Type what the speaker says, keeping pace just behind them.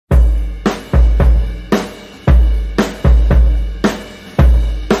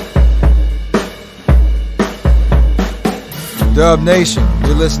Dub Nation,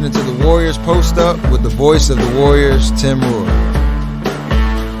 you're listening to the Warriors Post Up with the voice of the Warriors, Tim Roye.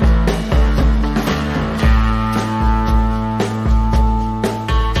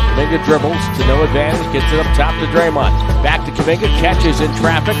 Kuminga dribbles to no advantage, gets it up top to Draymond. Back to Kuminga, catches in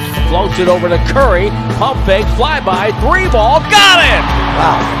traffic, floats it over to Curry, pump fake, flyby, three ball, got it!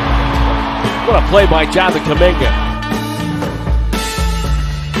 Wow. What a play by Jonathan Kuminga.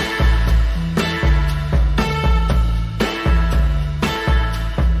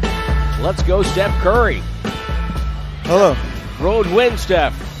 Let's go, Steph Curry. Hello. Road win,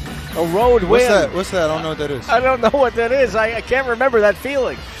 Steph. A road win. What's that? I don't know what that is. I don't know what that is. I can't remember that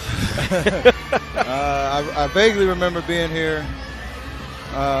feeling. I vaguely remember being here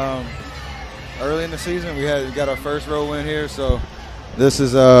early in the season. We got our first road win here, so this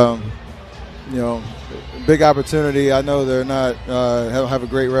is a big opportunity. I know they're not have a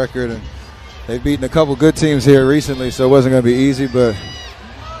great record, and they've beaten a couple good teams here recently, so it wasn't going to be easy, but.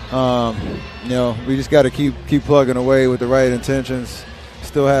 We just got to keep plugging away with the right intentions.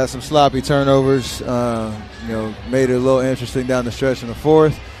 Still had some sloppy turnovers. Made it a little interesting down the stretch in the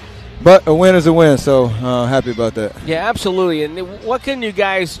fourth. But a win is a win, so happy about that. Yeah, absolutely. And what can you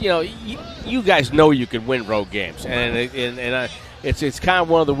guys, you guys know you can win road games, and it's kind of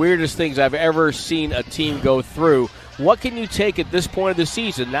one of the weirdest things I've ever seen a team go through. What can you take at this point of the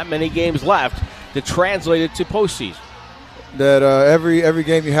season, not many games left, to translate it to postseason? That every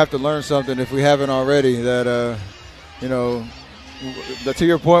game you have to learn something if we haven't already. That to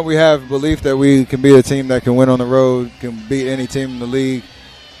your point, we have belief that we can be a team that can win on the road, can beat any team in the league,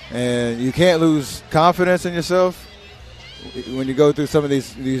 and you can't lose confidence in yourself when you go through some of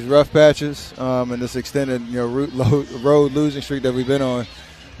these rough patches and this extended road losing streak that we've been on.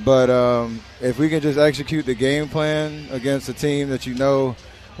 But if we can just execute the game plan against a team that you know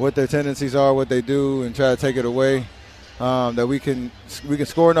what their tendencies are, what they do, and try to take it away. That we can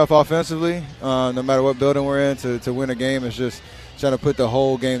score enough offensively, no matter what building we're in, to win a game. It's just trying to put the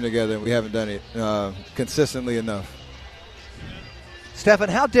whole game together. We haven't done it consistently enough.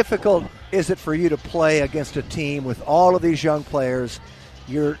 Stephen, how difficult is it for you to play against a team with all of these young players?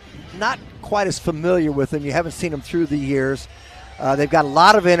 You're not quite as familiar with them. You haven't seen them through the years. They've got a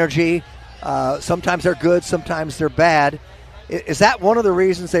lot of energy. Sometimes they're good, sometimes they're bad. Is that one of the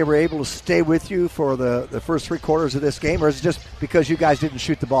reasons they were able to stay with you for the first three quarters of this game, or is it just because you guys didn't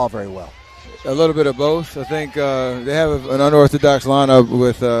shoot the ball very well? A little bit of both. I think they have an unorthodox lineup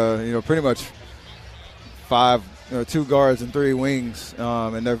with pretty much two guards and three wings,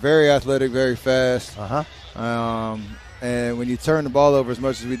 and they're very athletic, very fast. And when you turn the ball over as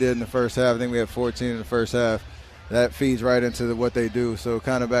much as we did in the first half, I think we had 14 in the first half. That feeds right into what they do. So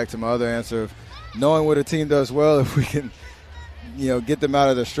kind of back to my other answer of knowing what a team does well, if we can get them out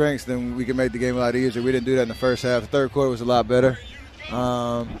of their strengths, then we can make the game a lot easier. We didn't do that in the first half. The third quarter was a lot better,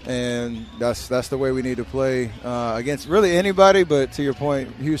 and that's the way we need to play against really anybody. But to your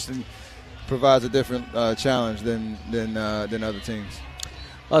point, Houston provides a different challenge than other teams.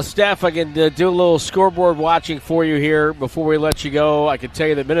 Steph, I can do a little scoreboard watching for you here before we let you go. I can tell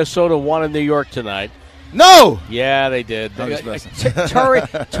you that Minnesota won in New York tonight. No! Yeah, they did.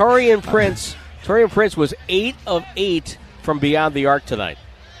 Taurean Prince was 8 of 8 from beyond the arc tonight.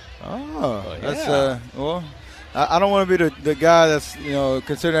 That's I don't want to be the guy that's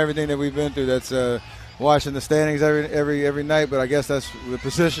considering everything that we've been through, that's watching the standings every night, but I guess that's the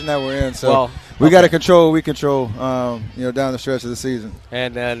position that we're in. So we got to control what we control down the stretch of the season.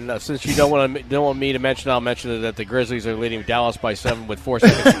 And then since you don't want me to mention, I'll mention that the Grizzlies are leading Dallas by 7 with 4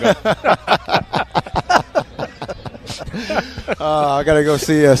 seconds to go. I got to go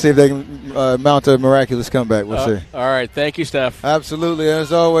see if they can mount a miraculous comeback. We'll see. All right. Thank you, Steph. Absolutely.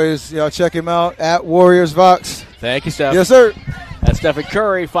 As always, check him out at Warriors Vox. Thank you, Steph. Yes, sir. That's Stephen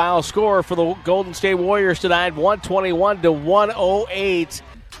Curry. Final score for the Golden State Warriors tonight, 121-108.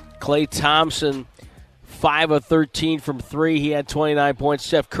 Klay Thompson, 5 of 13 from 3. He had 29 points.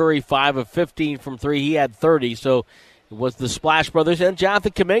 Steph Curry, 5 of 15 from 3. He had 30. So it was the Splash Brothers. And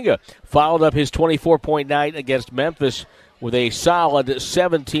Jonathan Kuminga followed up his 24-point night against Memphis with a solid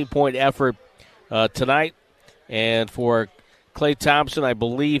 17-point effort tonight. And for Klay Thompson, I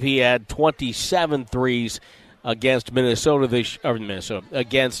believe he had 27 threes against against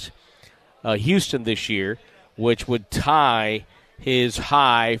Houston this year, which would tie his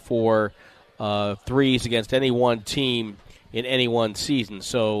high for threes against any one team in any one season.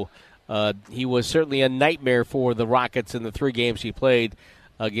 So he was certainly a nightmare for the Rockets in the 3 games he played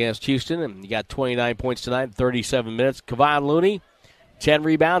against Houston, and he got 29 points tonight in 37 minutes. Kevon Looney, 10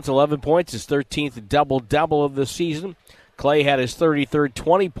 rebounds, 11 points, his 13th double-double of the season. Klay had his 33rd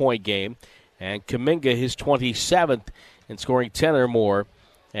 20-point game, and Kuminga his 27th and scoring 10 or more.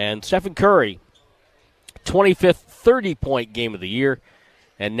 And Stephen Curry, 25th 30-point game of the year,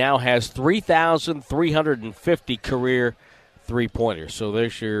 and now has 3,350 career three-pointers. So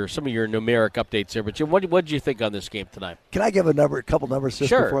there's some of your numeric updates there. But Jim, what did you think on this game tonight? Can I give a couple numbers just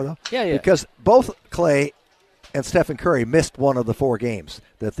Sure. before, though? Yeah. Because both Clay and Stephen Curry missed one of the 4 games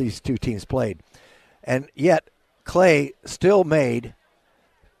that these two teams played. And yet Clay still made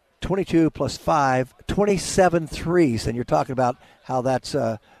 22 plus 5, 27 threes. And you're talking about how that's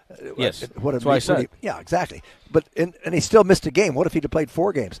yes, that's what I said. Yeah, exactly. But and he still missed a game. What if he'd have played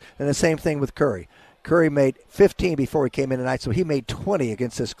 4 games? And the same thing with Curry. Curry made 15 before he came in tonight, so he made 20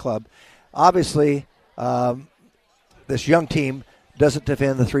 against this club. Obviously, this young team doesn't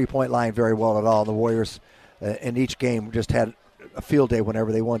defend the three-point line very well at all. The Warriors in each game just had a field day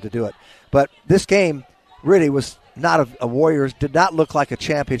whenever they wanted to do it. But this game really was not a Warriors, did not look like a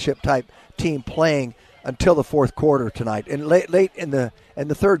championship-type team playing until the fourth quarter tonight. And late in the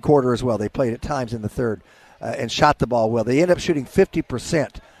third quarter as well. They played at times in the third and shot the ball well. They ended up shooting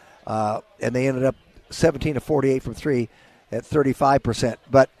 50%, and they ended up 17 to 48 from 3 at 35%.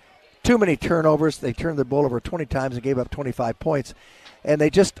 But too many turnovers. They turned the ball over 20 times and gave up 25 points. And they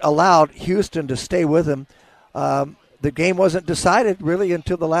just allowed Houston to stay with them. The game wasn't decided really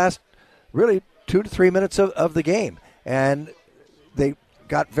until the last 2 to 3 minutes of the game. And they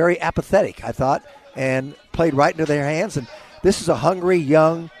got very apathetic, I thought, and played right into their hands. And this is a hungry,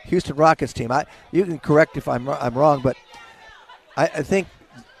 young Houston Rockets team. You can correct if I'm wrong, but I think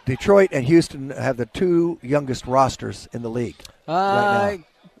Detroit and Houston have the 2 youngest rosters in the league right now. I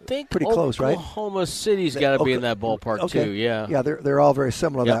think pretty close, right? Oklahoma City's got to be in that ballpark too. Yeah, yeah, they're all very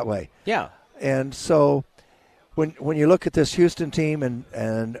similar that way. Yeah, and so when you look at this Houston team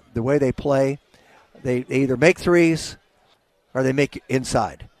and the way they play, they either make threes or they make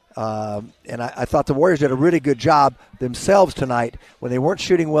inside. And I thought the Warriors did a really good job themselves tonight when they weren't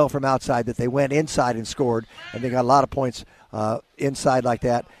shooting well from outside, that they went inside and scored, and they got a lot of points inside like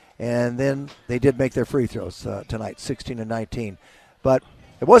that. And then they did make their free throws tonight, 16 and 19. But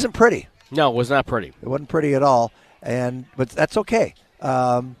it wasn't pretty. No, it was not pretty. It wasn't pretty at all, but that's okay.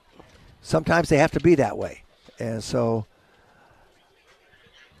 Sometimes they have to be that way. And so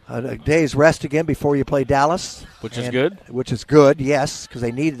a day's rest again before you play Dallas. Which is good. Which is good, yes, because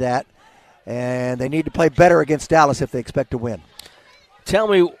they need that. And they need to play better against Dallas if they expect to win. Tell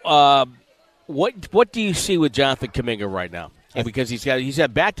me, what do you see with Jonathan Kuminga right now? Because he's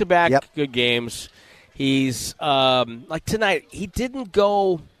had back-to-back good games. He's like tonight, he didn't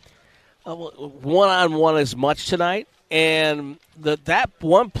go one-on-one as much tonight. And that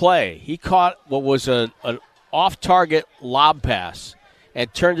one play, he caught what was an off-target lob pass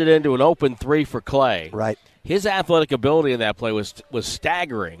and turned it into an open 3 for Clay. Right. His athletic ability in that play was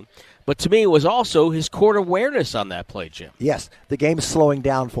staggering. But to me, it was also his court awareness on that play, Jim. Yes, the game's slowing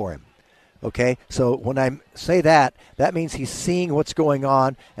down for him. Okay, so when I say that means he's seeing what's going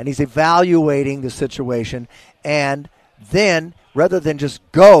on and he's evaluating the situation. And then rather than just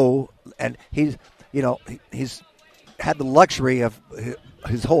go, and he's had the luxury of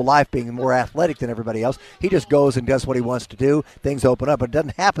his whole life being more athletic than everybody else. He just goes and does what he wants to do. Things open up. But it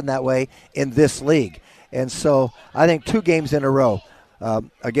doesn't happen that way in this league. And so I think 2 games in a row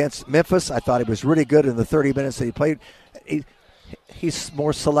against Memphis, I thought he was really good in the 30 minutes that he played. He's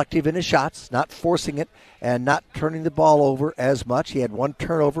more selective in his shots, not forcing it and not turning the ball over as much. He had 1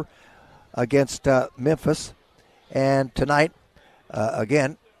 turnover against Memphis. And tonight,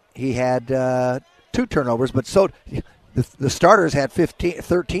 again, he had 2 turnovers. But so the starters had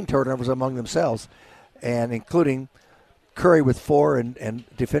 13 turnovers among themselves, and including Curry with 4 and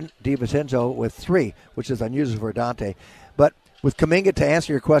DiVincenzo with 3, which is unusual for Dante. But with Kuminga, to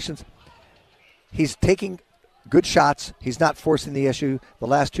answer your questions, he's taking good shots. He's not forcing the issue. The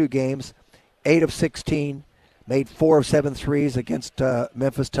last 2 games, 8 of 16, made 4 of 7 threes against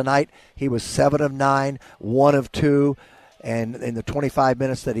Memphis tonight. He was 7 of 9, 1 of 2, and in the 25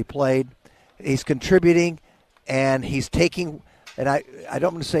 minutes that he played, he's contributing, and he's taking, and I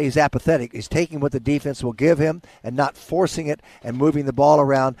don't want to say he's apathetic. He's taking what the defense will give him and not forcing it and moving the ball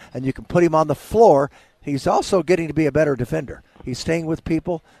around, and you can put him on the floor. He's also getting to be a better defender. He's staying with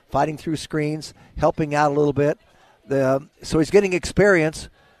people, fighting through screens, helping out a little bit. So he's getting experience,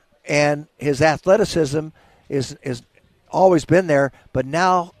 and his athleticism is always been there, but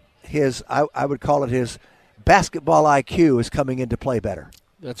now I would call it his basketball IQ is coming into play better.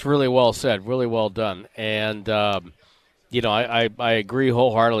 That's really well said, really well done. And, I agree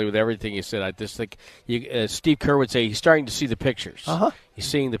wholeheartedly with everything you said. I just think Steve Kerr would say he's starting to see the pictures. Uh-huh. He's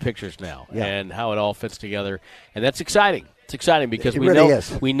seeing the pictures now and how it all fits together. And that's exciting. It's exciting because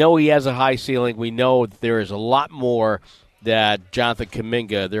we know he has a high ceiling. We know there is a lot more that Jonathan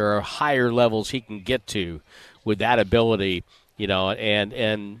Kuminga, there are higher levels he can get to with that ability,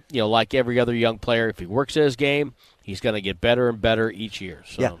 and like every other young player, if he works at his game, he's going to get better and better each year.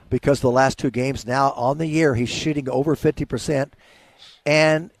 So. Yeah, because the last 2 games now on the year, he's shooting over 50%,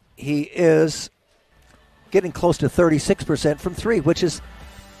 and he is getting close to 36% from 3, which is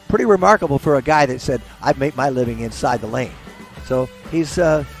pretty remarkable for a guy that said, I've made my living inside the lane. So he's,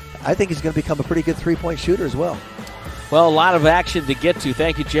 I think he's going to become a pretty good 3-point shooter as well. Well, a lot of action to get to.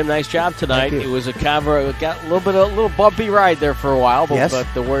 Thank you, Jim. Nice job tonight. It was a got a little bumpy ride there for a while, but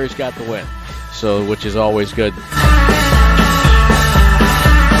the Warriors got the win, which is always good.